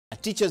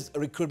Teachers'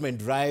 recruitment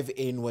drive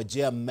in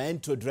Wajir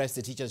meant to address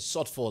the teachers'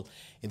 shortfall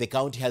in the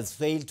county has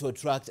failed to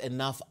attract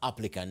enough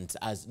applicants,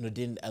 as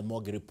Nurdin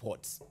Elmoge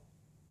reports.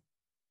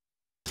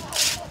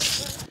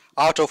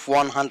 Out of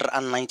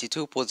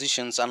 192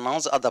 positions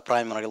announced at the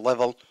primary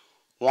level,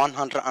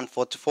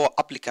 144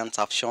 applicants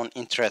have shown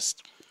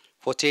interest.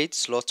 48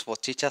 slots for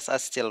teachers are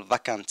still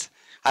vacant.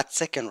 At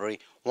secondary,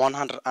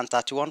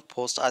 131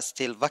 posts are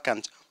still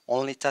vacant.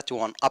 Only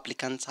 31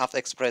 applicants have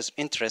expressed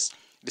interest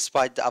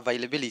despite the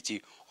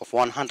availability of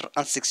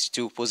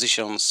 162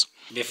 positions.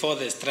 Before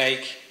the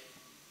strike,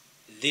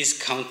 this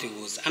county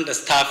was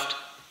understaffed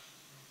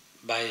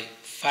by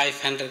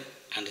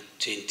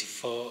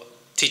 524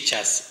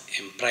 teachers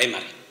in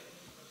primary,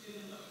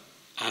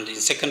 and in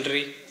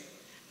secondary,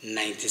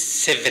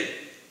 97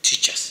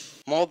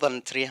 teachers. More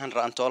than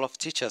 312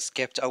 teachers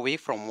kept away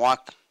from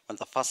work when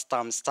the first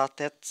term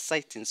started,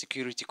 citing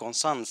security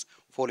concerns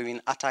following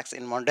attacks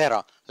in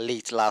Mandera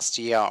late last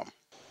year.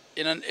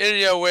 In an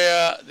area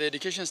where the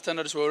education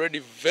standards were already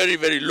very,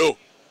 very low,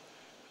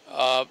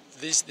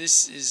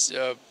 this is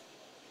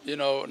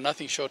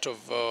nothing short of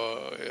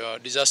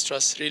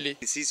disastrous, really.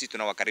 Sisi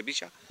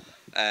tunawakaribisha,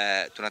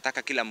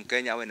 tunataka kila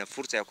Mkenya awe na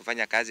fursa ya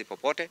kufanya kazi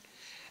popote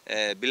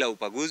bila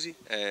ubaguzi,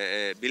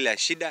 bila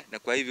shida, na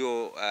kwa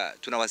hivyo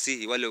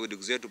tunawasihi wale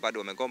ndugu zetu bado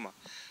wamegoma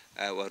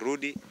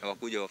warudi na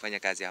wakuja wafanye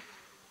kazi hapa.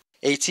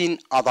 18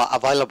 other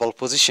available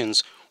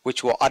positions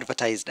which were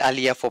advertised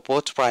earlier for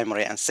both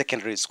primary and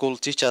secondary school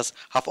teachers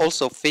have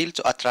also failed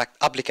to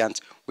attract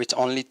applicants, with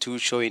only 2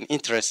 showing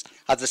interest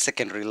at the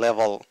secondary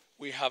level.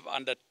 We have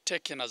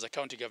undertaken as a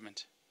county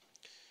government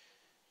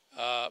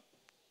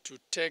to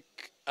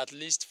take at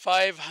least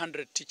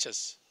 500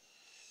 teachers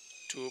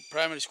to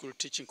primary school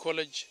teaching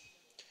college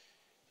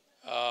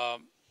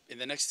in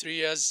the next 3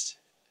 years,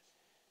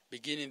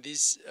 beginning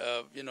this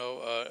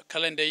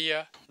calendar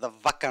year. The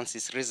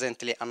vacancies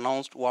recently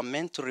announced were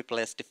meant to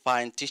replace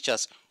defined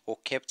teachers who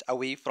kept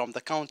away from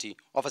the county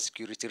over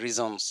security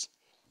reasons.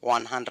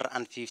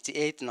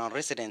 158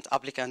 non-resident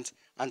applicants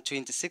and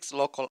 26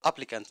 local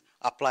applicants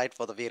applied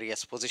for the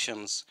various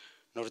positions.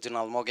 Nurdin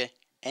Elmoge,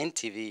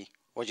 NTV,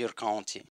 Wajir County.